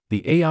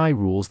The AI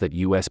rules that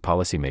U.S.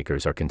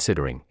 policymakers are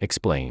considering,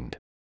 explained.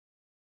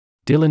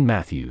 Dylan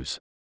Matthews.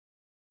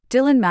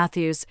 Dylan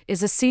Matthews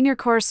is a senior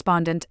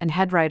correspondent and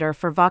head writer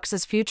for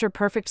Vox's Future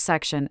Perfect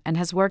section and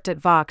has worked at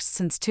Vox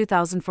since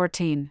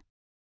 2014.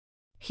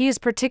 He is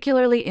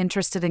particularly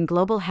interested in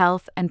global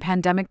health and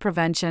pandemic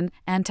prevention,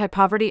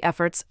 anti-poverty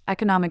efforts,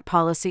 economic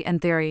policy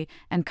and theory,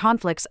 and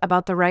conflicts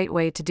about the right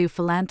way to do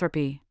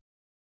philanthropy.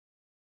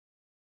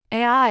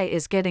 AI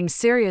is getting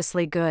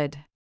seriously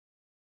good.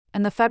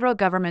 And the federal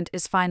government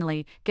is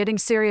finally getting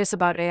serious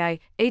about AI.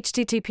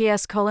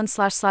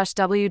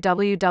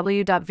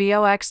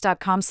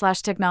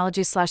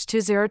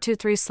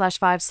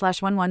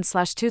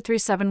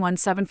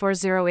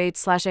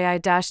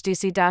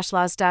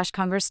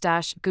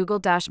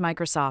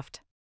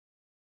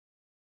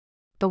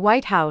 The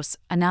White House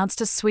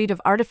announced a suite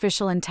of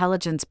artificial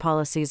intelligence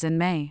policies in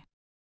May.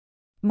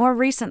 More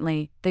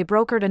recently, they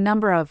brokered a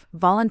number of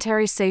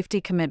voluntary safety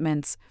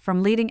commitments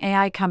from leading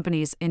AI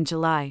companies in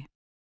July.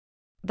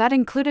 That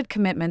included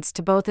commitments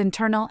to both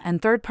internal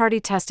and third-party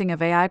testing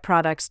of AI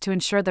products to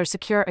ensure they're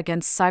secure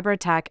against cyber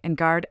attack and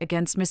guard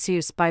against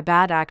misuse by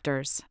bad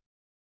actors.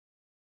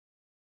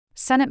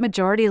 Senate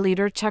Majority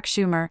Leader Chuck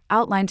Schumer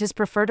outlined his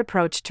preferred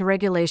approach to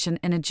regulation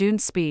in a June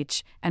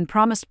speech and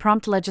promised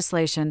prompt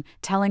legislation,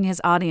 telling his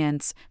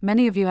audience,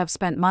 "Many of you have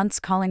spent months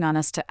calling on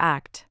us to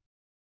act.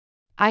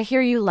 I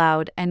hear you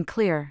loud and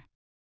clear."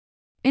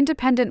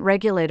 Independent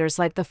regulators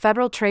like the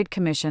Federal Trade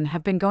Commission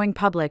have been going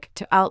public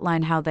to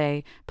outline how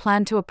they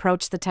plan to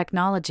approach the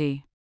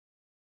technology.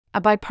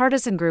 A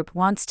bipartisan group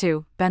wants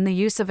to ban the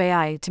use of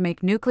AI to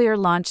make nuclear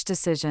launch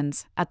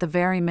decisions, at the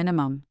very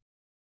minimum.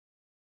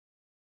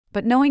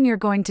 But knowing you're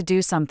going to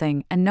do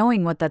something and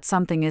knowing what that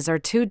something is are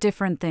two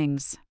different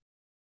things.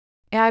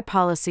 AI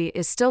policy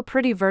is still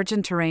pretty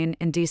virgin terrain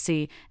in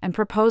D.C., and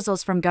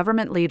proposals from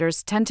government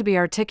leaders tend to be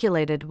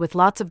articulated with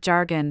lots of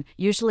jargon,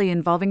 usually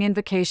involving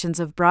invocations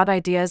of broad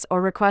ideas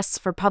or requests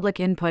for public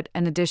input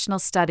and additional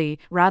study,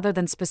 rather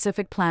than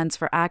specific plans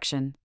for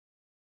action.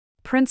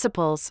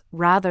 Principles,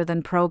 rather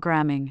than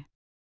programming.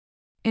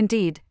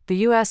 Indeed, the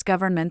U.S.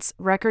 government's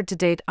record to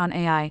date on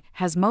AI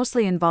has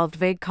mostly involved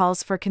vague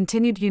calls for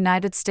continued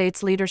United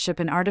States leadership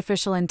in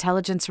artificial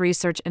intelligence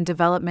research and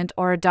development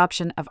or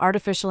adoption of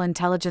artificial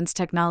intelligence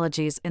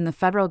technologies in the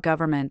federal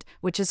government,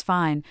 which is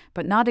fine,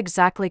 but not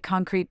exactly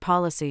concrete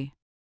policy.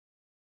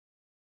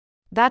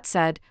 That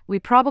said, we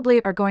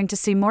probably are going to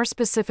see more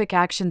specific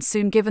action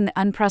soon given the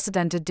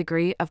unprecedented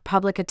degree of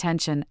public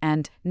attention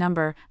and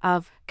number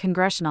of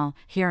congressional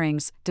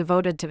hearings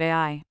devoted to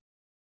AI.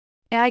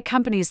 AI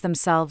companies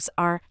themselves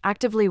are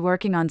actively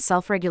working on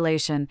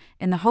self-regulation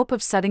in the hope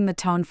of setting the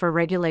tone for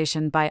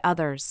regulation by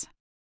others.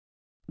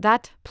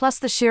 That, plus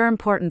the sheer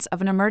importance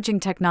of an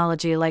emerging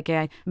technology like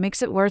AI,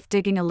 makes it worth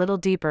digging a little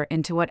deeper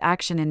into what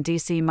action in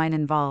DC might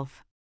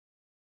involve.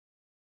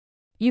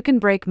 You can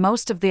break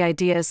most of the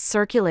ideas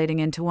circulating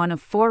into one of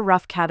four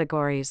rough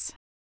categories.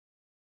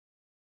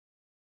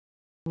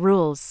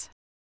 Rules.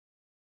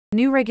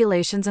 New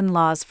regulations and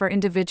laws for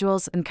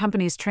individuals and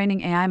companies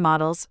training AI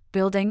models,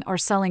 building or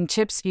selling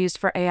chips used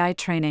for AI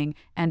training,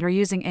 and or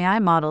using AI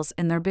models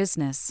in their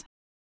business.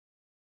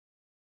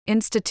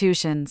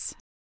 Institutions.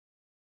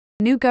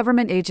 New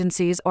government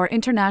agencies or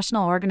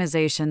international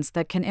organizations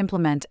that can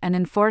implement and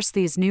enforce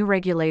these new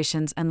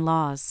regulations and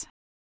laws.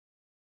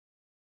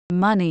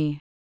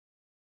 Money.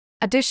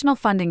 Additional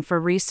funding for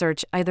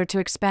research either to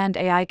expand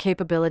AI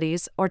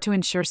capabilities or to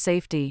ensure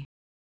safety.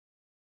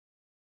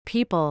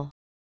 People.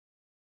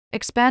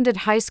 Expanded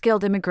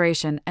high-skilled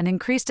immigration and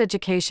increased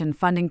education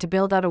funding to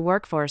build out a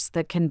workforce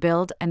that can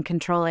build and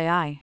control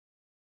AI.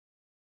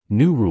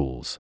 New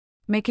rules.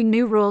 Making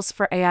new rules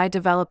for AI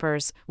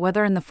developers,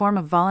 whether in the form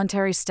of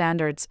voluntary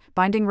standards,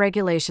 binding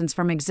regulations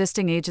from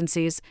existing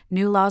agencies,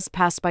 new laws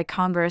passed by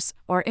Congress,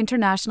 or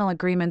international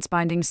agreements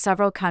binding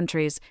several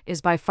countries, is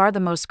by far the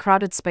most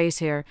crowded space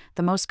here,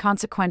 the most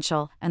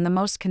consequential, and the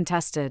most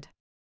contested.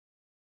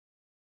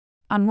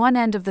 On one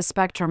end of the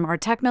spectrum are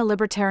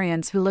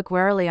techno-libertarians who look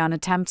warily on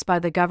attempts by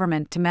the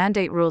government to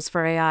mandate rules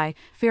for AI,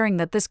 fearing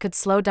that this could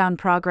slow down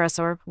progress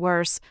or,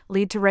 worse,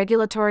 lead to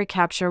regulatory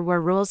capture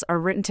where rules are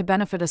written to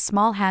benefit a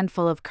small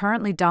handful of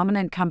currently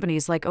dominant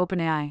companies like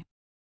OpenAI.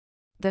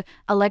 The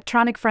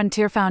Electronic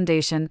Frontier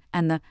Foundation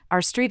and the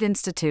Our Street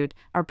Institute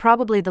are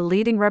probably the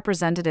leading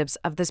representatives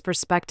of this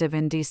perspective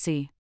in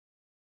D.C.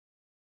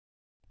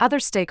 Other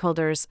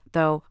stakeholders,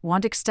 though,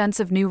 want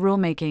extensive new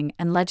rulemaking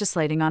and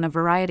legislating on a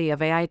variety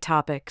of AI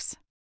topics.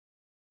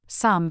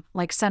 Some,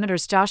 like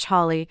Senators Josh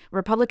Hawley,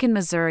 Republican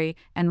Missouri,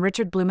 and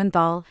Richard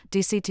Blumenthal,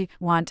 DCT,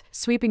 want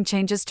sweeping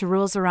changes to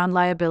rules around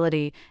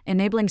liability,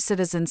 enabling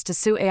citizens to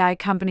sue AI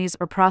companies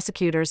or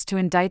prosecutors to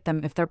indict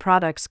them if their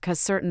products cause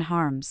certain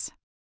harms.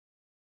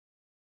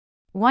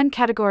 One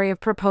category of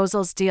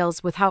proposals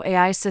deals with how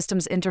AI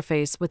systems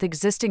interface with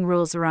existing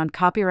rules around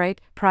copyright,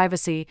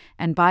 privacy,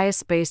 and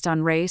bias based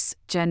on race,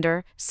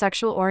 gender,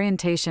 sexual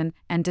orientation,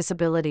 and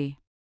disability.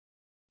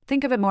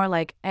 Think of it more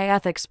like AI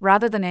ethics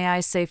rather than AI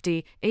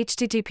safety.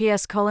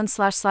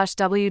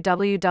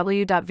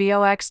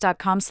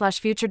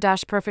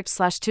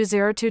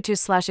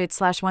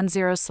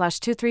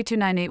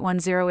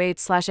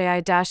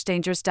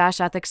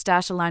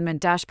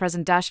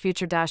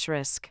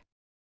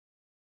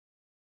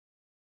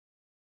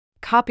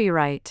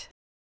 Copyright.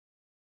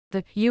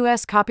 The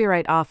U.S.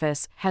 Copyright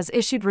Office has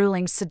issued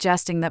rulings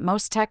suggesting that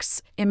most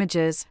texts,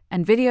 images,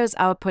 and videos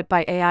output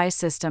by AI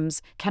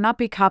systems cannot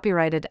be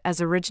copyrighted as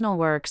original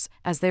works,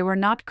 as they were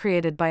not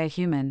created by a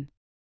human.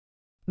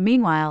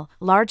 Meanwhile,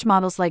 large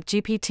models like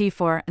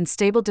GPT-4 and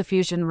Stable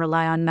Diffusion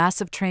rely on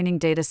massive training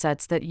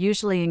datasets that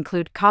usually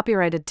include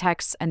copyrighted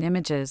texts and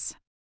images.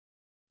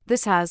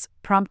 This has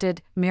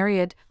prompted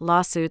myriad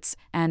lawsuits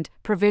and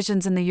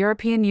provisions in the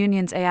European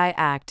Union's AI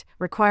Act,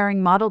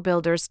 requiring model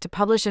builders to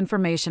publish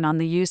information on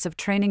the use of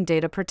training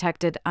data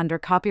protected under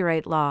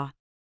copyright law.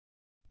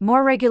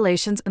 More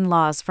regulations and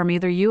laws from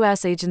either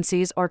U.S.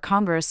 agencies or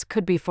Congress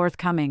could be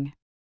forthcoming.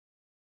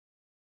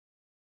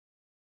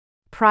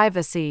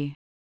 Privacy.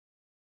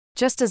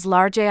 Just as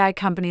large AI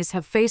companies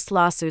have faced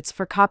lawsuits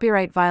for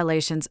copyright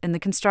violations in the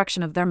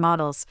construction of their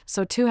models,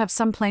 so too have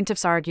some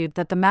plaintiffs argued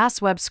that the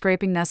mass web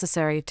scraping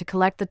necessary to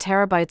collect the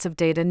terabytes of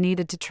data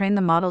needed to train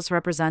the models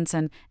represents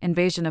an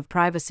invasion of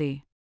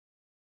privacy.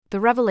 The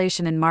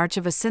revelation in March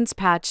of a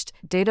since-patched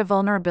data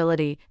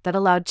vulnerability that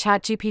allowed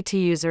ChatGPT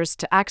users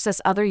to access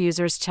other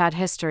users' chat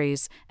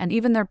histories and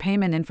even their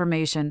payment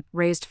information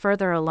raised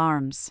further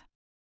alarms.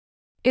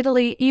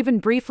 Italy even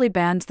briefly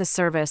banned the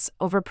service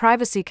over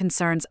privacy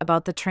concerns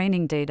about the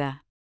training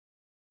data.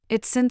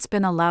 It's since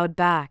been allowed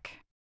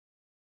back.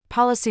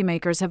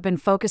 Policymakers have been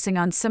focusing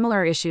on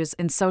similar issues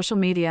in social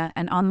media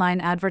and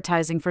online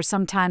advertising for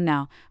some time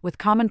now, with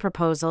common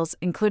proposals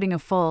including a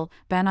full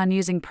ban on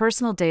using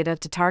personal data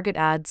to target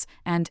ads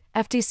and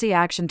FTC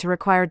action to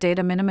require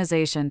data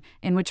minimization,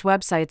 in which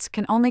websites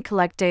can only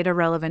collect data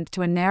relevant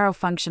to a narrow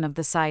function of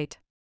the site.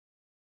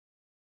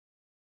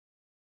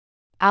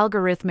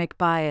 Algorithmic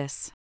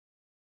bias.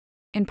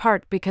 In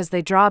part because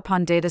they draw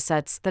upon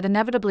datasets that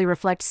inevitably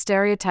reflect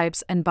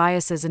stereotypes and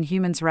biases in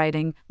humans'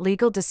 writing,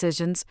 legal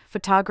decisions,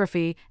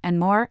 photography, and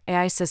more,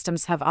 AI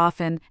systems have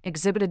often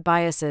exhibited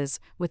biases,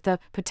 with the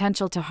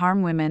potential to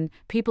harm women,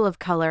 people of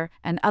color,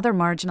 and other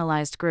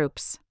marginalized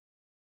groups.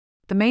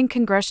 The main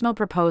congressional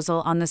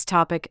proposal on this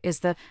topic is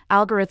the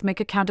Algorithmic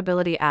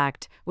Accountability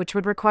Act, which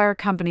would require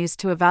companies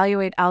to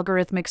evaluate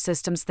algorithmic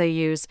systems they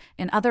use,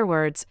 in other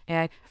words,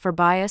 AI, for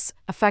bias,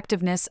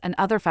 effectiveness, and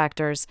other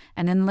factors,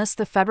 and enlist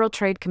the Federal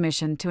Trade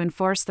Commission to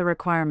enforce the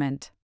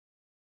requirement.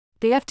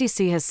 The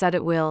FTC has said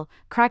it will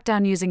crack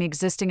down using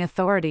existing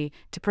authority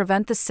to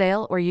prevent the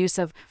sale or use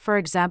of, for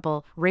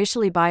example,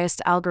 racially biased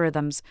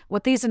algorithms.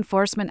 What these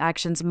enforcement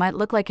actions might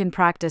look like in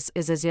practice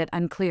is as yet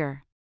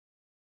unclear.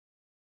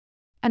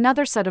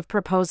 Another set of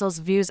proposals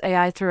views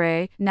AI through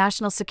a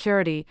national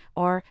security,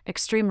 or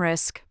extreme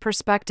risk,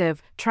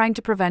 perspective, trying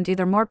to prevent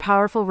either more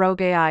powerful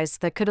rogue AIs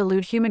that could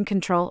elude human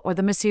control or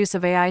the misuse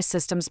of AI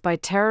systems by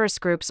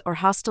terrorist groups or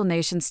hostile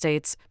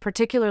nation-states,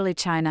 particularly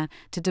China,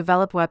 to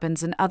develop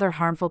weapons and other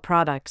harmful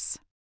products.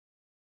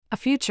 A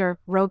future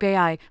rogue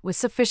AI with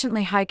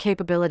sufficiently high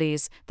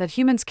capabilities that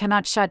humans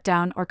cannot shut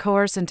down or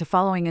coerce into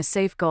following a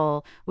safe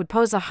goal would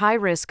pose a high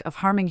risk of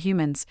harming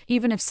humans,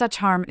 even if such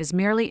harm is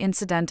merely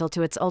incidental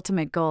to its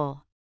ultimate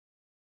goal.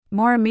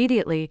 More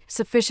immediately,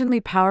 sufficiently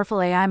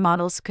powerful AI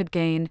models could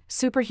gain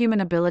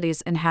superhuman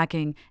abilities in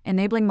hacking,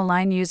 enabling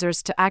malign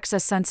users to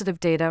access sensitive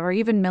data or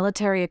even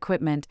military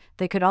equipment.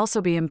 They could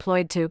also be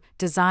employed to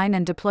design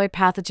and deploy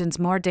pathogens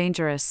more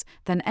dangerous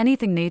than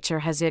anything nature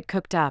has yet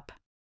cooked up.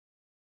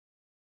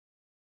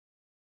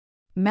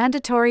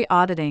 Mandatory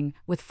auditing,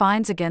 with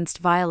fines against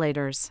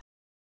violators.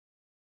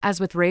 As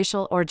with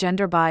racial or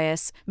gender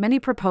bias, many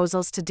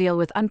proposals to deal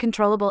with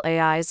uncontrollable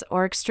AIs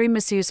or extreme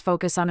misuse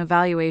focus on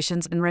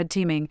evaluations and red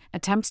teaming,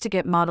 attempts to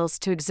get models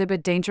to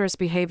exhibit dangerous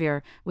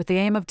behavior, with the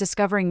aim of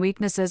discovering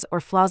weaknesses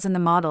or flaws in the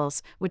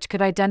models, which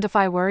could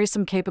identify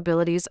worrisome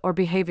capabilities or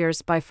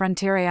behaviors by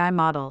frontier AI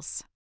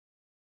models.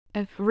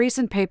 A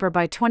recent paper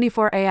by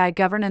 24 AI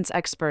governance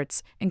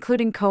experts,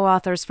 including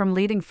co-authors from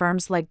leading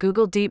firms like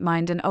Google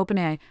DeepMind and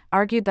OpenAI,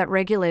 argued that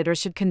regulators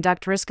should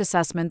conduct risk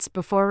assessments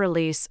before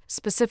release,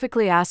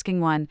 specifically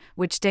asking 1,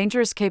 which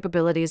dangerous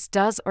capabilities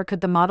does or could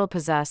the model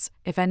possess,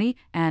 if any,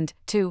 and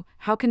 2,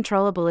 how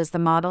controllable is the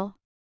model?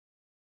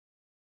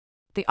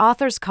 The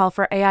authors call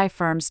for AI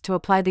firms to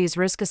apply these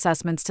risk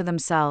assessments to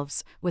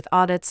themselves, with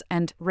audits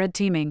and red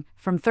teaming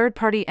from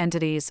third-party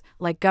entities,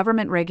 like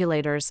government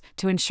regulators,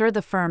 to ensure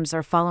the firms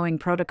are following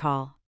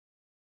protocol.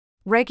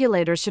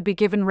 Regulators should be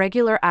given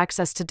regular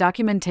access to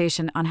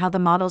documentation on how the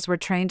models were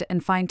trained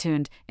and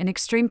fine-tuned. In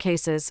extreme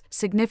cases,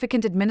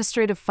 significant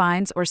administrative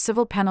fines or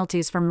civil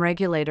penalties from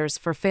regulators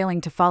for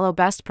failing to follow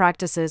best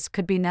practices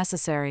could be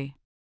necessary.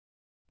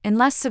 In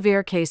less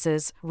severe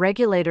cases,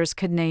 regulators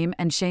could name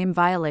and shame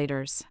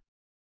violators.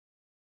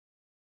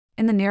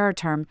 In the nearer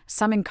term,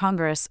 some in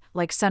Congress,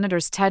 like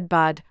Senators Ted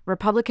Budd,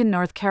 Republican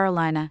North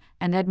Carolina,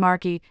 and Ed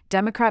Markey,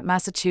 Democrat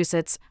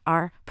Massachusetts,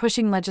 are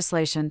pushing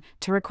legislation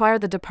to require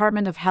the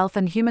Department of Health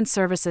and Human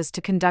Services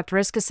to conduct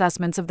risk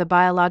assessments of the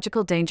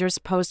biological dangers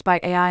posed by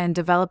AI and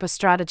develop a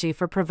strategy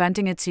for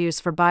preventing its use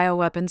for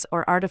bioweapons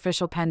or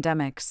artificial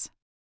pandemics.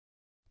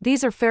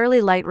 These are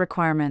fairly light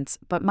requirements,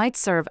 but might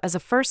serve as a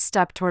first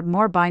step toward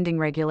more binding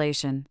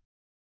regulation.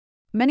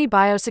 Many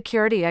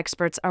biosecurity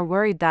experts are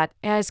worried that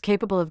AI is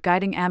capable of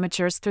guiding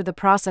amateurs through the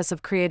process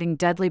of creating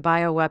deadly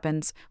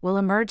bioweapons will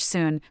emerge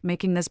soon,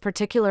 making this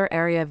particular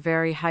area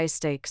very high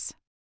stakes.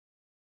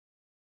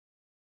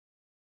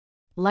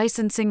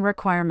 Licensing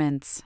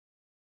requirements.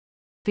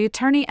 The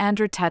attorney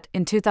Andrew Tett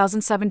in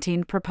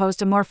 2017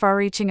 proposed a more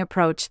far-reaching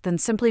approach than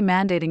simply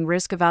mandating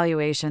risk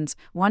evaluations,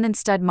 one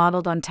instead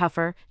modeled on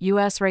tougher,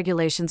 U.S.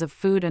 regulations of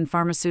food and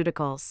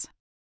pharmaceuticals.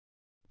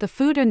 The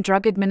Food and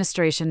Drug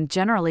Administration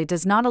generally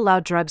does not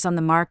allow drugs on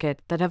the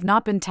market that have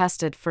not been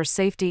tested for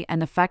safety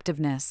and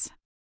effectiveness.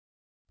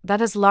 That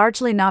has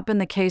largely not been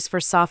the case for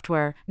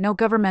software. No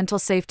governmental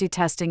safety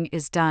testing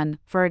is done,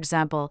 for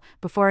example,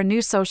 before a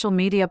new social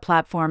media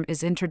platform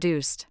is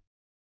introduced.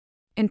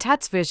 In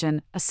Tett's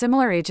vision, a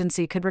similar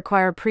agency could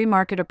require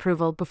pre-market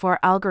approval before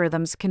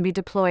algorithms can be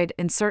deployed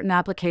in certain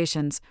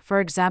applications. For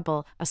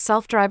example, a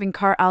self-driving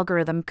car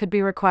algorithm could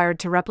be required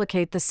to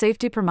replicate the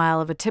safety per mile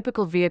of a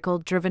typical vehicle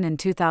driven in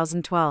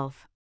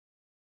 2012.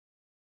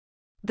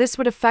 This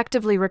would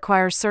effectively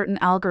require certain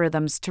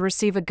algorithms to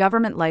receive a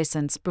government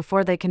license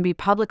before they can be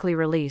publicly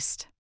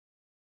released.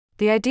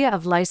 The idea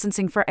of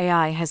licensing for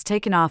AI has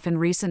taken off in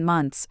recent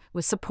months,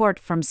 with support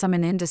from some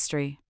in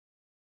industry.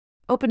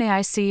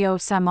 OpenAI CEO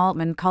Sam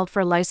Altman called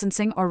for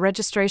licensing or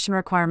registration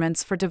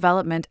requirements for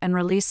development and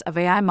release of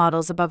AI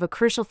models above a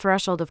crucial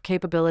threshold of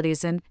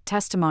capabilities in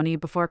testimony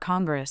before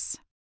Congress.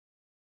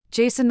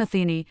 Jason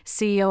Matheny,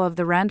 CEO of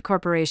the RAND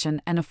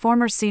Corporation and a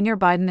former senior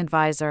Biden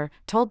advisor,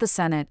 told the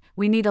Senate,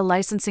 "We need a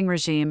licensing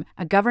regime,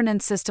 a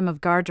governance system of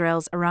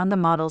guardrails around the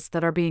models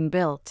that are being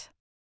built."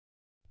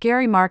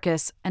 Gary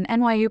Marcus, an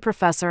NYU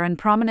professor and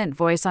prominent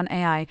voice on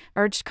AI,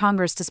 urged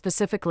Congress to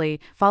specifically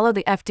follow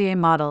the FDA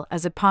model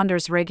as it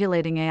ponders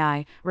regulating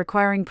AI,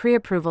 requiring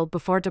pre-approval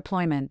before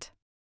deployment.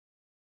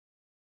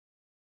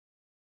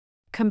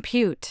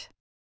 Compute.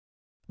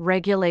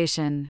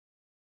 Regulation.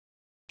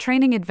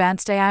 Training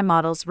advanced AI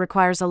models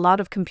requires a lot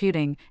of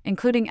computing,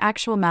 including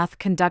actual math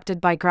conducted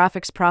by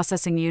graphics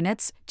processing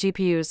units,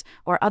 GPUs,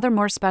 or other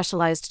more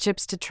specialized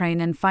chips to train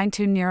and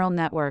fine-tune neural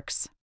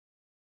networks.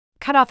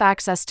 Cut off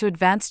access to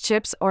advanced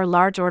chips or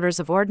large orders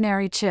of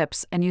ordinary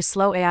chips and you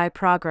slow AI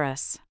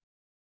progress.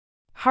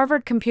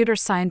 Harvard computer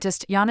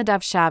scientist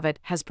Yonadav Shavit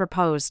has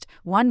proposed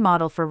one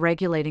model for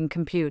regulating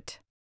compute.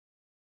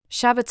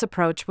 Shavit's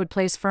approach would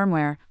place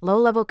firmware,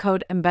 low-level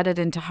code embedded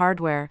into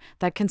hardware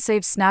that can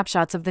save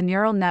snapshots of the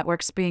neural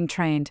networks being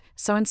trained,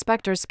 so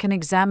inspectors can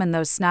examine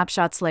those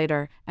snapshots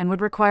later, and would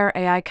require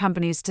AI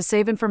companies to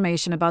save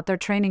information about their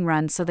training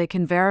runs so they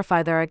can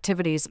verify their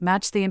activities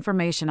match the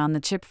information on the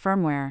chip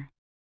firmware.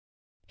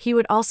 He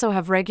would also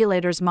have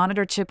regulators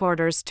monitor chip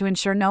orders to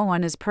ensure no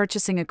one is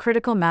purchasing a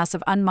critical mass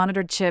of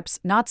unmonitored chips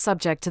not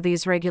subject to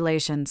these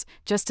regulations,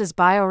 just as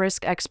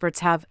biorisk experts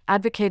have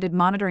advocated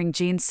monitoring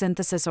gene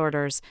synthesis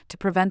orders to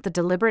prevent the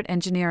deliberate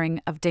engineering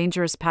of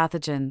dangerous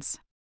pathogens.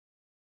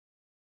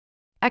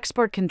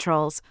 Export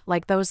controls,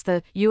 like those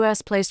the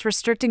U.S. placed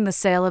restricting the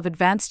sale of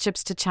advanced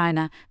chips to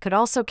China, could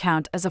also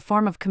count as a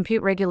form of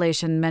compute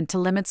regulation meant to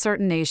limit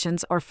certain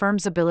nations' or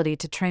firms' ability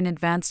to train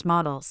advanced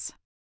models.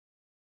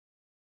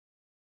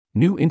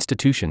 New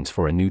institutions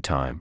for a new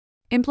time.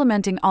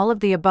 Implementing all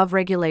of the above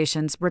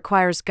regulations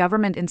requires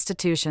government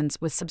institutions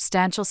with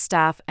substantial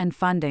staff and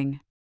funding.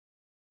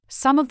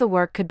 Some of the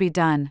work could be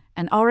done,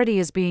 and already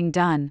is being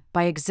done,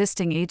 by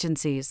existing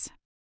agencies.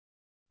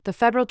 The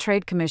Federal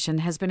Trade Commission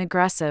has been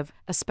aggressive,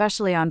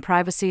 especially on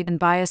privacy and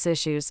bias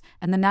issues,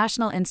 and the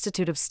National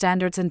Institute of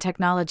Standards and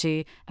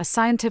Technology, a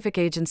scientific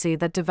agency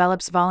that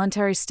develops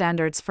voluntary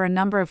standards for a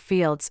number of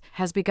fields,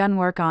 has begun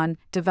work on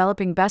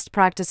developing best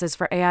practices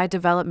for AI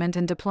development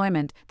and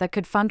deployment that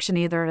could function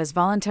either as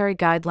voluntary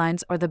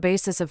guidelines or the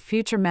basis of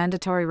future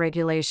mandatory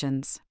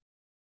regulations.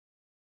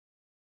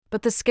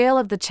 But the scale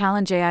of the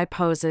challenge AI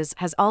poses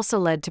has also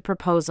led to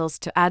proposals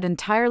to add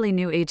entirely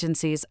new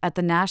agencies at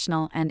the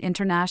national and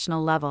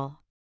international level.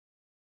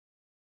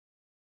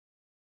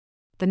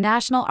 The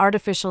National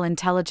Artificial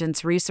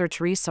Intelligence Research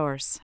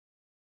Resource.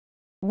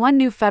 One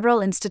new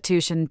federal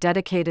institution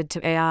dedicated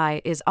to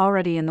AI is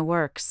already in the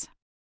works.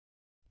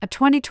 A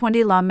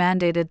 2020 law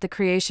mandated the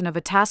creation of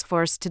a task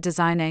force to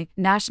design a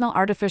National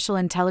Artificial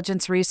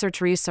Intelligence Research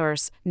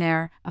Resource,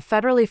 NARE, a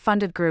federally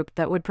funded group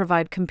that would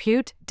provide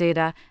compute,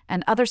 data,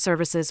 and other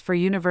services for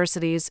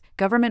universities,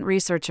 government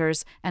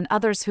researchers, and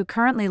others who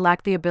currently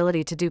lack the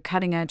ability to do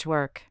cutting-edge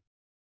work.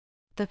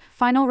 The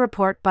final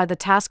report by the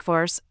task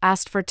force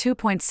asked for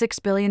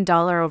 $2.6 billion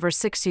over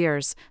 6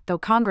 years, though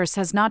Congress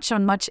has not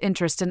shown much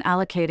interest in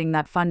allocating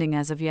that funding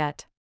as of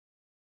yet.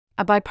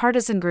 A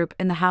bipartisan group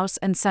in the House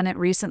and Senate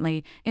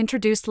recently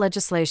introduced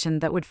legislation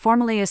that would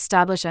formally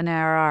establish an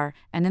ARR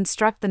and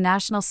instruct the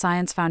National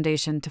Science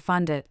Foundation to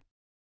fund it.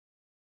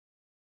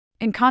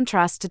 In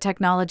contrast to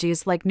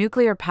technologies like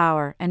nuclear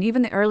power and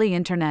even the early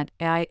internet,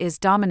 AI is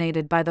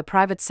dominated by the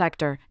private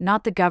sector,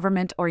 not the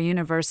government or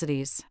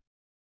universities.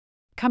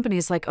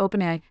 Companies like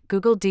OpenAI,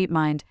 Google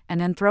DeepMind,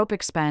 and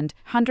Anthropic spend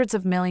hundreds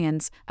of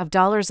millions of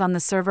dollars on the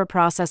server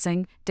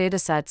processing,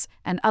 datasets,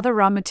 and other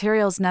raw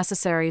materials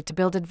necessary to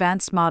build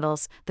advanced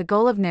models. The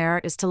goal of NAR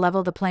is to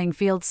level the playing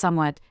field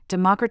somewhat,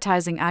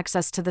 democratizing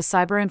access to the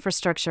cyber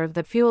infrastructure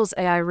that fuels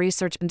AI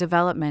research and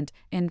development,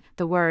 in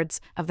the words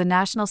of the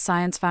National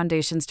Science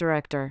Foundation's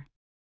director.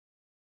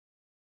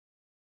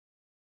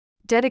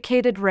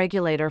 Dedicated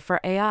regulator for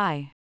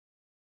AI.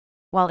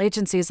 While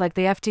agencies like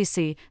the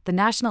FTC, the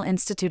National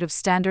Institute of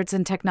Standards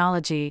and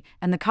Technology,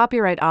 and the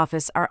Copyright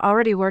Office are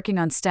already working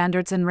on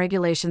standards and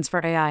regulations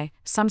for AI,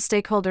 some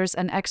stakeholders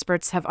and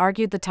experts have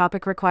argued the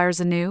topic requires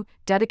a new,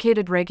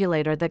 dedicated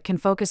regulator that can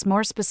focus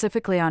more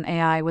specifically on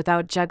AI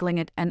without juggling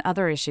it and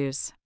other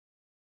issues.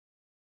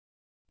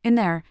 In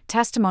their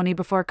testimony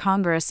before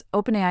Congress,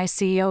 OpenAI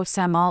CEO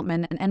Sam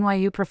Altman and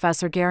NYU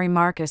professor Gary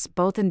Marcus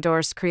both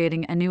endorsed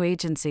creating a new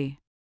agency.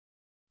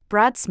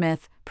 Brad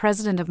Smith,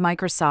 president of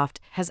Microsoft,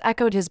 has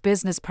echoed his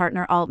business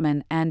partner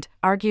Altman and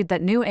argued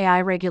that new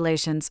AI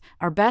regulations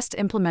are best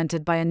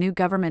implemented by a new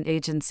government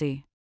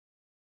agency.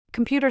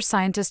 Computer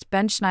scientist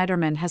Ben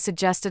Schneiderman has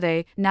suggested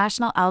a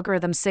National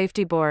Algorithm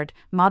Safety Board,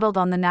 modeled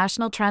on the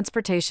National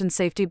Transportation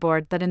Safety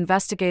Board that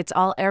investigates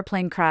all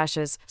airplane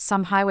crashes,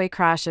 some highway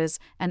crashes,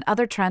 and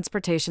other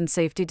transportation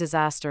safety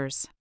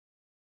disasters.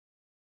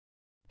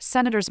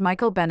 Senators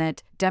Michael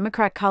Bennet,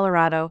 Democrat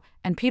Colorado,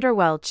 and Peter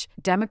Welch,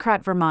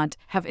 Democrat Vermont,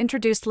 have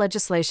introduced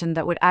legislation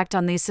that would act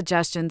on these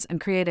suggestions and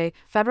create a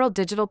federal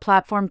digital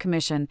platform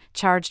commission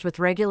charged with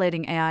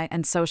regulating AI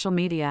and social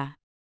media.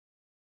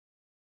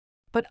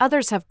 But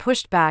others have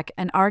pushed back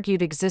and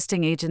argued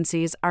existing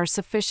agencies are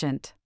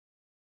sufficient.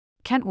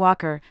 Kent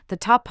Walker, the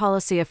top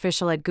policy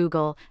official at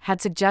Google,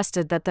 had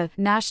suggested that the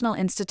National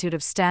Institute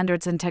of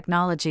Standards and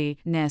Technology,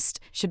 NIST,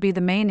 should be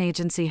the main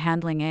agency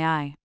handling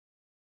AI.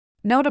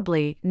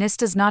 Notably, NIST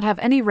does not have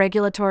any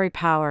regulatory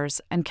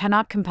powers and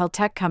cannot compel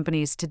tech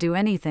companies to do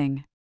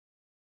anything.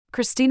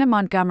 Christina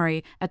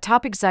Montgomery, a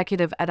top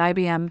executive at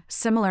IBM,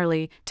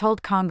 similarly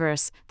told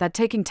Congress that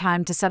taking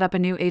time to set up a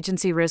new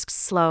agency risks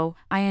slow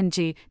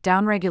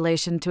down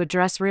regulation to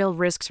address real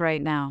risks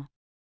right now.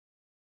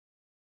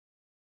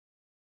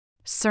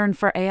 CERN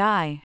for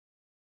AI.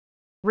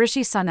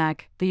 Rishi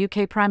Sunak, the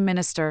UK Prime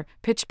Minister,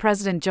 pitched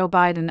President Joe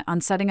Biden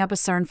on setting up a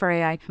CERN for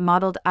AI,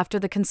 modelled after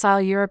the Conseil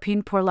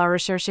Européen pour la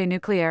Recherche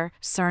Nucléaire,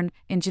 CERN,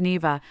 in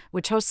Geneva,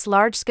 which hosts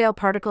large-scale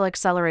particle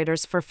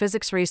accelerators for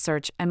physics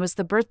research and was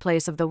the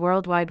birthplace of the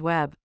World Wide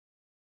Web.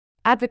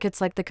 Advocates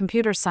like the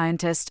computer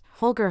scientist,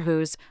 Holger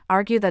Hoos,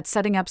 argue that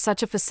setting up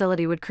such a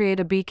facility would create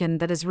a beacon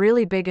that is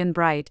really big and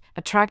bright,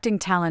 attracting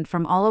talent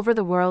from all over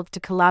the world to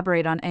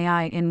collaborate on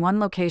AI in one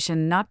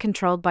location not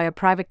controlled by a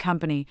private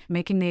company,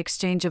 making the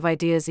exchange of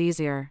ideas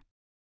easier.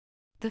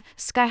 The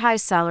sky-high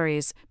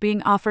salaries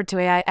being offered to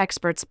AI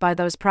experts by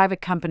those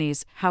private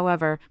companies,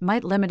 however,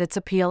 might limit its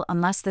appeal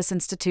unless this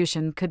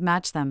institution could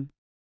match them.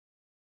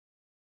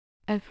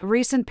 A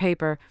recent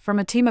paper from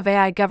a team of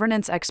AI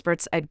governance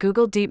experts at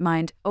Google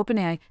DeepMind,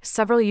 OpenAI,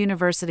 several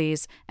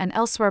universities, and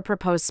elsewhere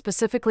proposed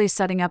specifically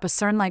setting up a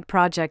CERN-like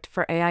project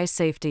for AI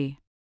safety.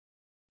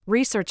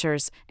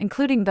 Researchers,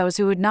 including those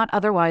who would not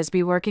otherwise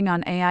be working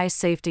on AI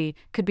safety,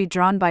 could be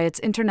drawn by its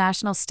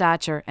international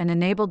stature and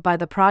enabled by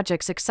the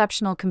project's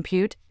exceptional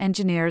compute,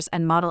 engineers,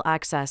 and model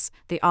access,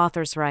 the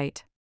authors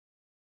write.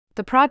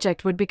 The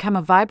project would become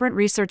a vibrant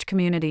research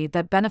community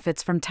that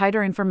benefits from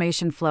tighter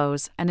information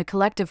flows and a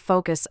collective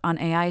focus on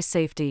AI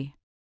safety.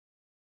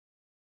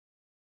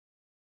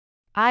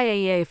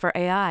 IAEA for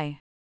AI.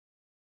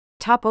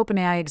 Top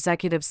OpenAI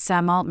executives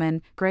Sam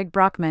Altman, Greg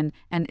Brockman,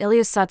 and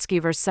Ilya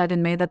Sutskever said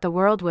in May that the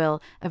world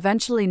will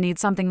eventually need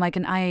something like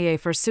an IAEA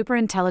for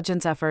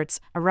superintelligence efforts,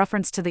 a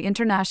reference to the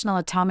International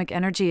Atomic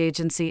Energy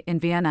Agency in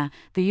Vienna,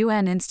 the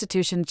UN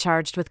institution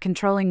charged with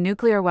controlling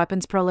nuclear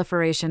weapons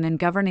proliferation and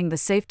governing the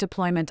safe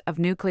deployment of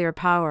nuclear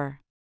power.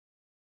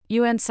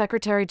 UN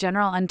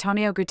Secretary-General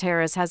Antonio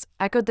Guterres has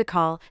echoed the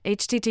call,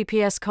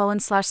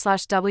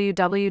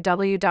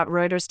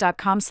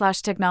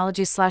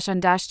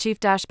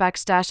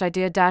 https://www.reuters.com/technology/on-chief-backslash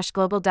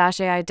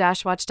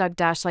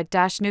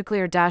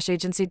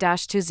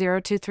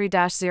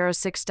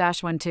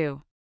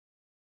idea-global-ai-watchdog-like-nuclear-agency-2030-06-12.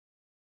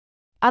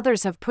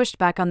 Others have pushed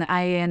back on the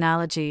IAEA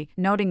analogy,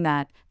 noting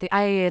that the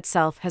IAEA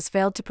itself has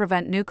failed to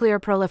prevent nuclear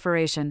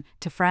proliferation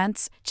to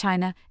France,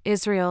 China,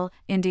 Israel,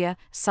 India,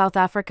 South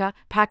Africa,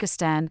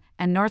 Pakistan,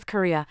 and North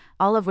Korea,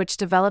 all of which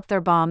developed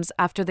their bombs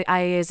after the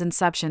IAEA's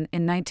inception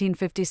in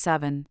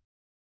 1957.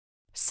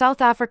 South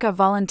Africa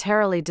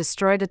voluntarily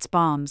destroyed its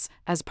bombs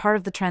as part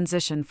of the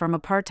transition from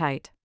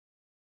apartheid.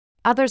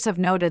 Others have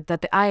noted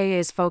that the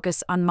IAEA's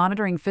focus on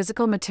monitoring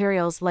physical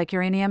materials like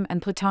uranium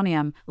and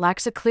plutonium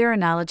lacks a clear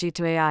analogy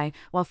to AI.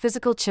 While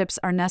physical chips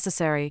are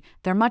necessary,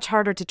 they're much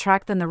harder to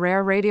track than the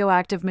rare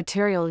radioactive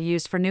material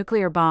used for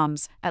nuclear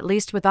bombs, at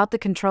least without the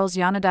controls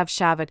Yonadav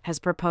Shavit has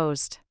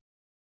proposed.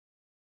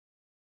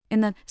 In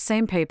the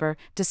same paper,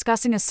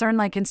 discussing a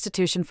CERN-like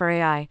institution for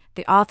AI,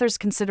 the authors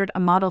considered a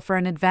model for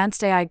an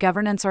advanced AI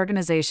governance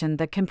organization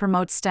that can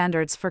promote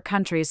standards for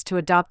countries to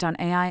adopt on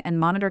AI and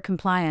monitor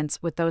compliance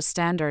with those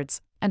standards,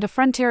 and a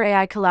frontier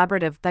AI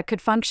collaborative that could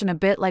function a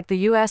bit like the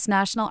U.S.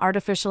 National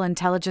Artificial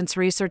Intelligence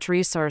Research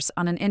Resource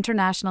on an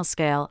international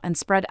scale and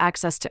spread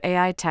access to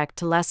AI tech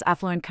to less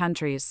affluent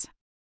countries.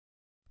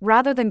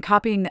 Rather than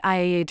copying the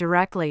IAEA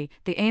directly,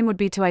 the aim would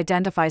be to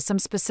identify some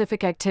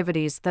specific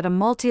activities that a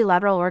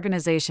multilateral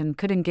organization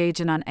could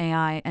engage in on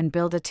AI and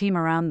build a team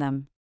around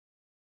them.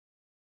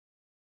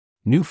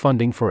 New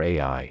funding for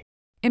AI.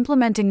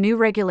 Implementing new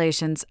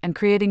regulations and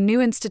creating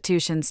new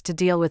institutions to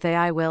deal with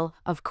AI will,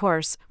 of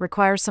course,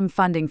 require some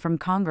funding from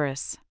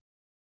Congress.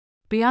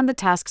 Beyond the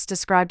tasks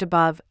described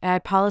above, AI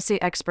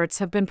policy experts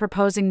have been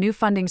proposing new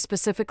funding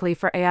specifically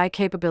for AI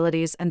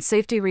capabilities and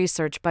safety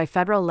research by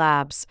federal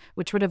labs,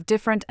 which would have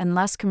different and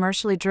less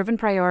commercially driven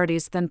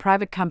priorities than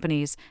private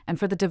companies, and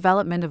for the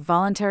development of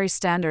voluntary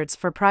standards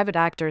for private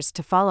actors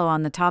to follow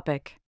on the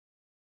topic.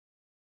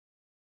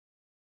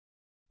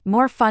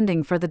 More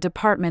funding for the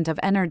Department of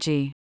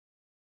Energy.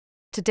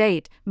 To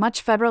date, much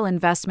federal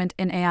investment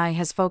in AI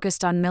has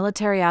focused on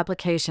military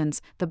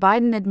applications. The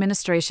Biden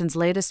administration's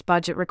latest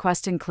budget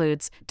request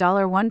includes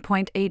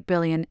 $1.8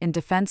 billion in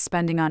defense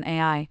spending on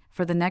AI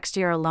for the next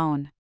year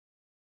alone.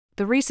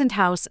 The recent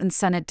House and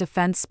Senate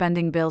defense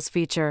spending bills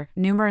feature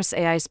numerous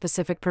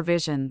AI-specific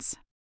provisions.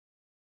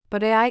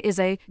 But AI is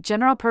a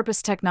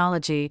general-purpose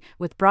technology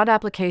with broad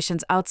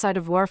applications outside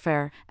of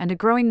warfare, and a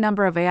growing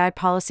number of AI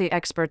policy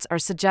experts are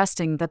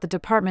suggesting that the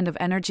Department of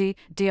Energy,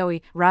 DOE,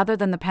 rather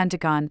than the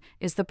Pentagon,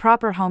 is the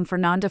proper home for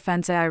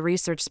non-defense AI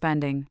research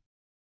spending.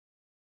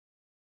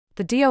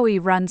 The DOE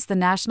runs the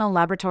National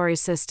Laboratory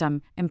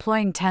System,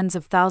 employing tens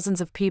of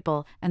thousands of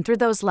people, and through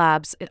those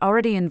labs it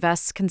already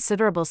invests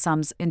considerable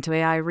sums into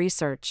AI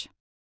research.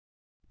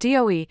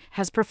 DOE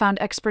has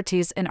profound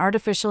expertise in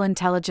artificial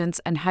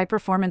intelligence and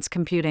high-performance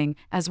computing,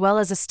 as well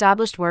as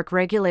established work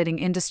regulating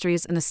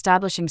industries and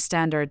establishing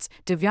standards,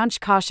 Divyansh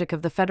Kaushik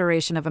of the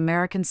Federation of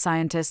American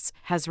Scientists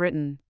has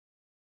written.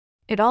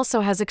 It also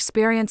has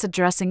experience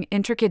addressing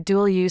intricate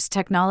dual-use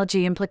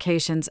technology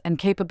implications and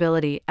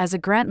capability as a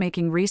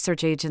grant-making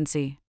research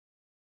agency.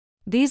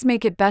 These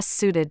make it best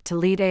suited to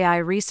lead AI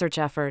research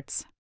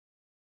efforts.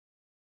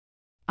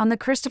 On the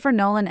Christopher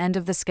Nolan end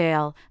of the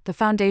scale, the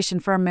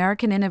Foundation for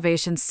American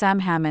Innovation's Sam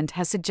Hammond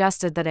has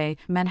suggested that a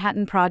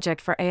Manhattan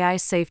Project for AI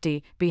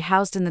Safety be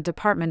housed in the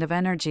Department of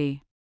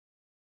Energy.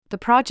 The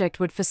project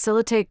would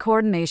facilitate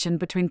coordination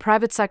between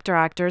private sector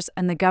actors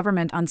and the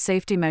government on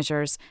safety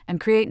measures, and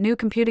create new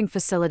computing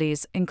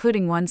facilities,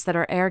 including ones that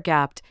are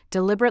air-gapped,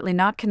 deliberately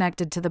not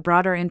connected to the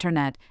broader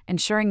Internet,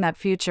 ensuring that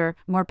future,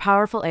 more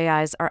powerful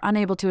AIs are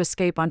unable to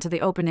escape onto the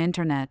open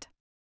Internet.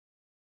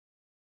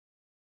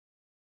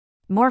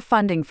 More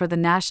funding for the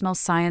National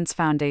Science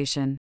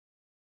Foundation.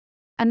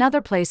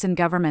 Another place in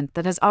government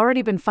that has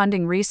already been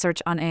funding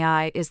research on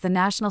AI is the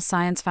National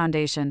Science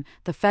Foundation,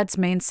 the Fed's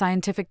main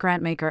scientific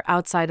grantmaker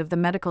outside of the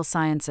medical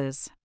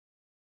sciences.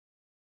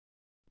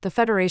 The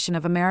Federation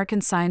of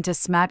American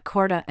Scientists Matt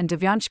Korda and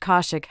Divyansh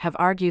Kaushik have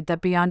argued that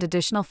beyond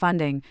additional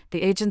funding,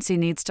 the agency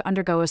needs to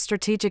undergo a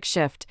strategic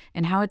shift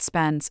in how it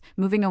spends,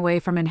 moving away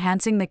from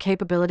enhancing the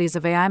capabilities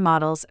of AI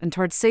models and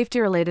towards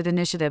safety-related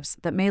initiatives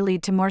that may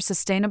lead to more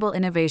sustainable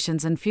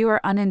innovations and fewer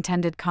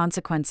unintended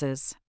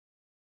consequences.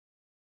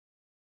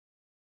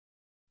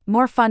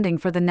 More funding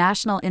for the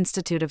National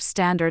Institute of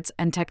Standards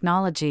and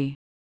Technology.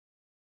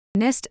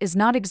 NIST is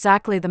not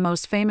exactly the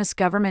most famous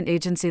government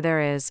agency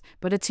there is,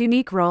 but its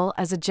unique role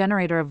as a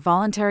generator of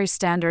voluntary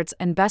standards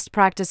and best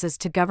practices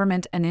to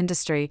government and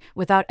industry,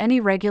 without any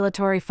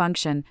regulatory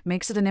function,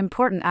 makes it an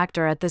important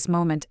actor at this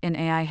moment in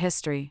AI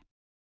history.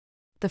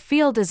 The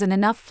field is in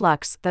enough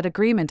flux that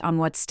agreement on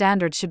what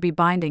standards should be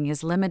binding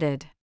is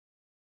limited.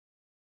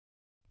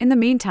 In the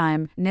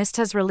meantime, NIST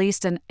has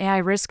released an AI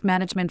risk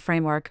management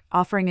framework,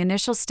 offering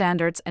initial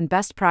standards and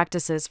best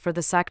practices for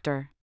the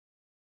sector.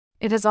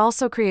 It has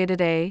also created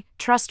a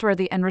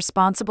trustworthy and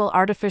responsible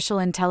artificial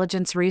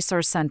intelligence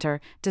resource center,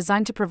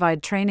 designed to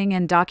provide training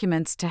and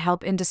documents to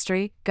help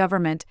industry,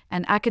 government,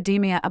 and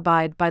academia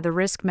abide by the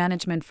risk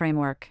management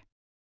framework.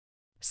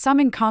 Some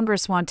in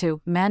Congress want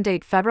to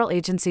mandate federal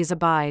agencies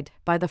abide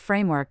by the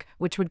framework,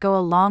 which would go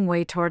a long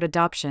way toward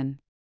adoption.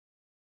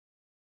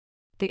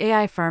 The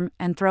AI firm,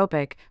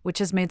 Anthropic, which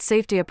has made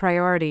safety a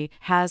priority,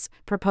 has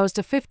proposed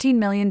a $15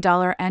 million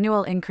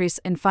annual increase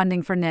in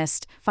funding for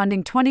NIST,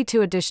 funding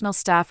 22 additional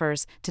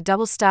staffers, to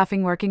double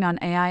staffing working on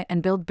AI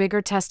and build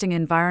bigger testing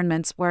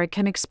environments where it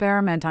can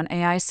experiment on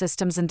AI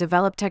systems and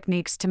develop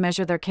techniques to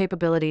measure their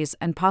capabilities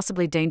and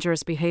possibly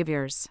dangerous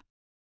behaviors.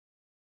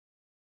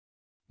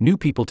 New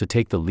people to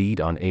take the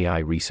lead on AI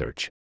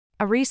research.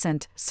 A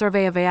recent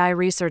survey of AI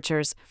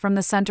researchers from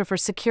the Center for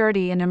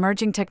Security and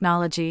Emerging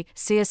Technology,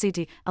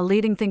 CSET, a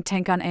leading think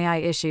tank on AI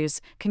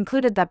issues,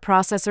 concluded that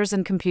processors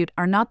and compute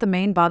are not the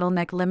main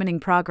bottleneck limiting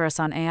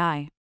progress on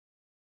AI.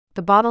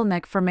 The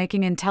bottleneck for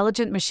making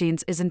intelligent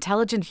machines is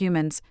intelligent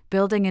humans.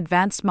 Building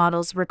advanced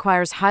models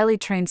requires highly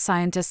trained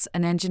scientists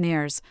and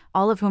engineers,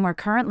 all of whom are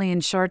currently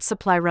in short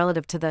supply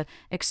relative to the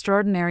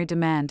extraordinary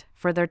demand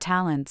for their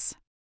talents.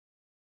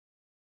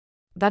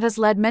 That has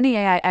led many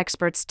AI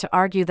experts to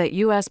argue that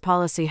U.S.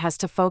 policy has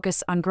to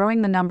focus on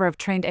growing the number of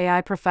trained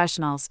AI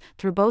professionals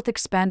through both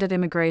expanded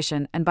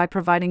immigration and by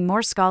providing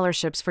more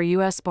scholarships for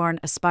U.S.-born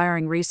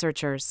aspiring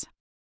researchers.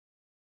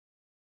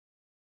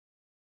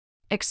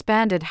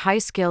 Expanded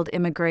high-skilled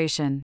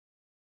immigration.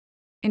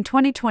 In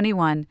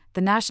 2021,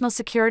 the National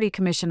Security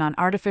Commission on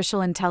Artificial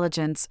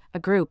Intelligence, a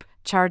group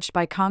charged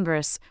by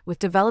Congress with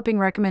developing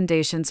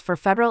recommendations for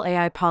federal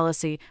AI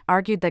policy,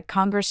 argued that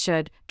Congress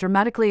should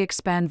dramatically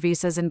expand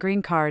visas and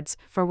green cards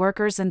for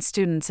workers and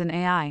students in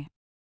AI.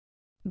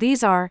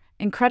 These are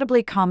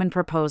incredibly common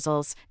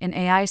proposals in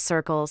AI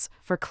circles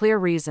for clear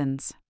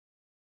reasons.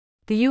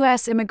 The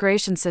U.S.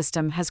 immigration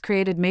system has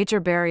created major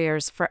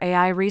barriers for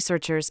AI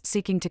researchers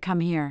seeking to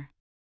come here.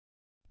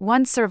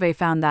 One survey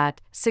found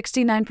that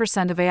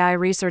 69% of AI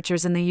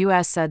researchers in the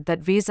U.S. said that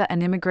visa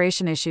and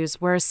immigration issues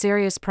were a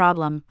serious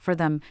problem for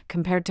them,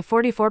 compared to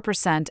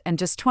 44% and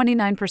just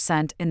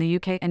 29% in the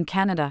UK and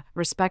Canada,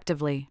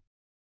 respectively.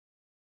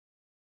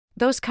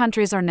 Those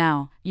countries are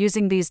now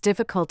using these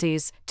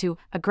difficulties to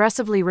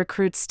aggressively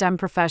recruit STEM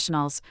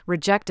professionals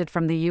rejected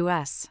from the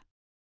U.S.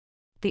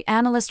 The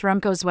analyst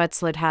Remco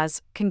Zwetsloot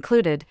has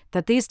concluded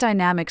that these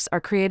dynamics are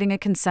creating a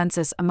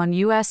consensus among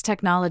U.S.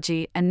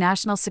 technology and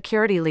national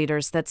security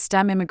leaders that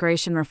STEM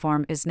immigration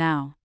reform is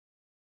now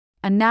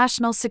a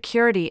national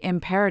security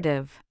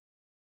imperative.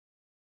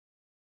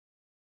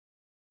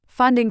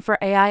 Funding for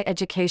AI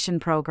education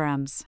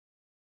programs.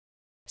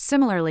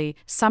 Similarly,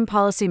 some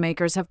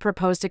policymakers have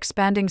proposed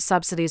expanding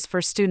subsidies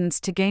for students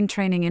to gain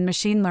training in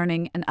machine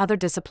learning and other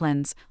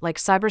disciplines, like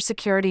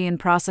cybersecurity and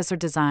processor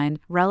design,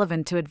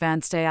 relevant to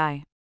advanced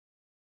AI.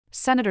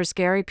 Senators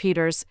Gary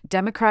Peters,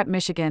 Democrat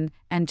Michigan,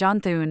 and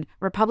John Thune,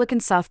 Republican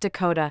South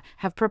Dakota,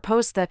 have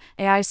proposed the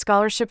AI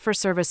Scholarship for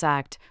Service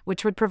Act,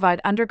 which would provide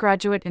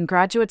undergraduate and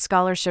graduate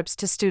scholarships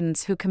to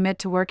students who commit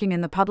to working in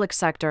the public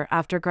sector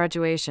after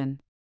graduation.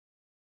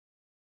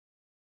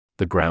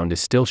 The ground is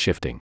still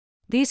shifting.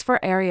 These four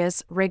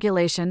areas,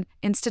 regulation,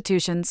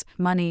 institutions,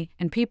 money,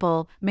 and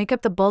people, make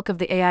up the bulk of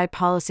the AI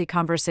policy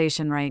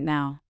conversation right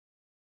now.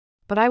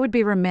 But I would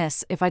be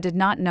remiss if I did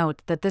not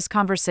note that this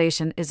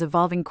conversation is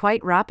evolving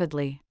quite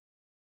rapidly.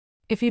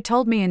 If you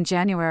told me in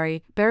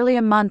January, barely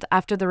a month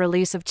after the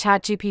release of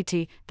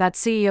ChatGPT, that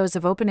CEOs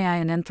of OpenAI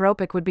and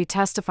Anthropic would be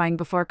testifying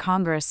before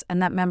Congress and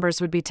that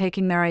members would be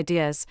taking their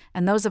ideas,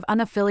 and those of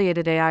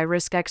unaffiliated AI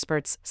risk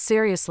experts,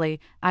 seriously,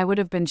 I would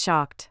have been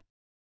shocked.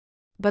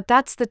 But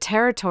that's the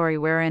territory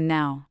we're in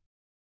now.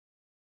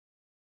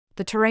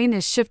 The terrain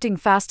is shifting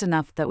fast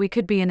enough that we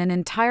could be in an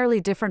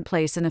entirely different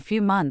place in a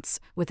few months,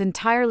 with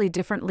entirely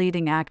different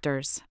leading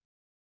actors.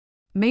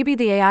 Maybe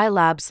the AI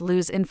labs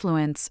lose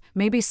influence,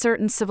 maybe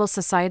certain civil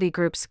society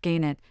groups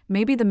gain it,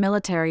 maybe the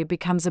military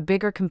becomes a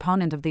bigger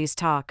component of these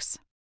talks.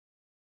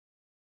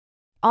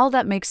 All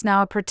that makes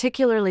now a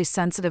particularly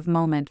sensitive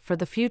moment for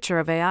the future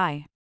of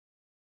AI.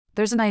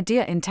 There's an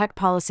idea in tech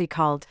policy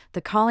called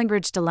the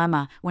Collingridge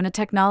dilemma. When a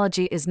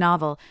technology is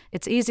novel,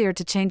 it's easier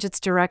to change its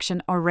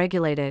direction or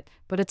regulate it,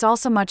 but it's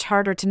also much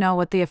harder to know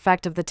what the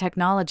effect of the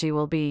technology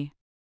will be.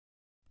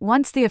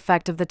 Once the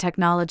effect of the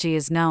technology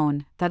is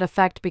known, that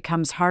effect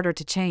becomes harder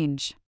to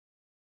change.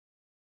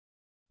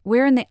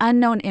 We're in the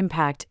unknown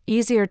impact,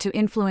 easier to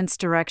influence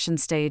direction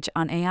stage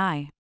on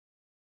AI.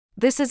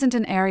 This isn't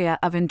an area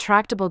of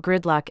intractable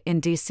gridlock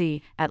in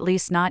DC, at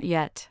least not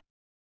yet.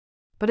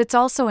 But it's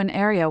also an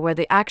area where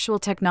the actual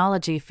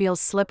technology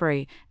feels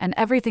slippery, and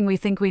everything we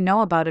think we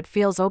know about it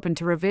feels open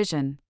to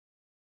revision.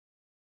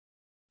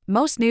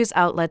 Most news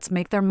outlets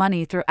make their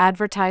money through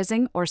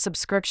advertising or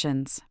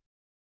subscriptions.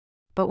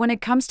 But when it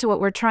comes to what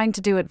we're trying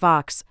to do at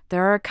Vox,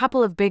 there are a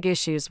couple of big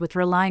issues with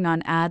relying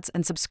on ads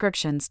and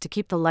subscriptions to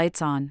keep the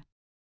lights on.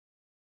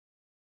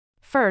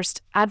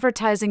 First,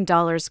 advertising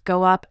dollars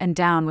go up and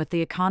down with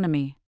the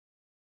economy.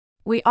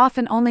 We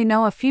often only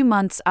know a few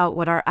months out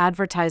what our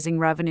advertising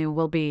revenue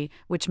will be,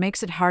 which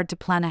makes it hard to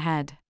plan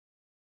ahead.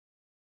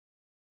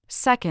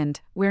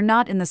 Second, we're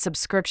not in the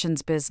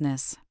subscriptions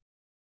business.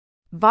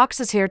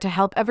 Vox is here to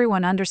help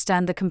everyone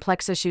understand the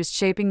complex issues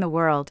shaping the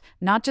world,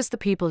 not just the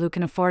people who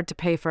can afford to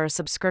pay for a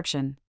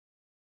subscription.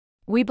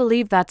 We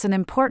believe that's an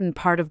important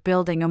part of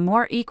building a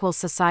more equal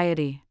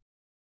society.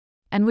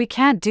 And we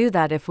can't do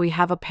that if we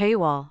have a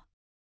paywall.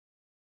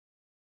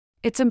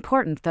 It's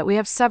important that we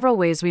have several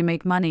ways we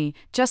make money,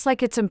 just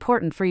like it's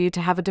important for you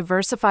to have a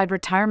diversified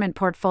retirement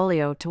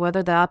portfolio to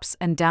weather the ups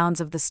and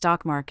downs of the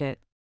stock market.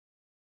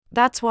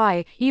 That's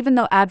why, even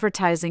though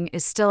advertising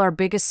is still our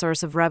biggest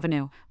source of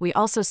revenue, we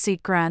also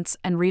seek grants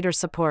and reader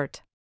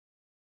support.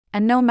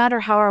 And no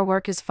matter how our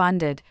work is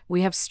funded,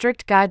 we have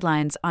strict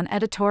guidelines on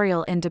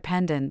editorial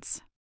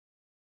independence.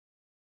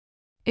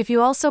 If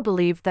you also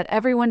believe that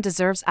everyone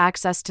deserves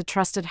access to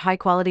trusted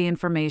high-quality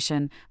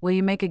information, will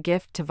you make a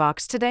gift to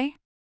Vox today?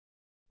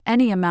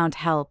 Any amount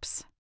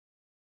helps.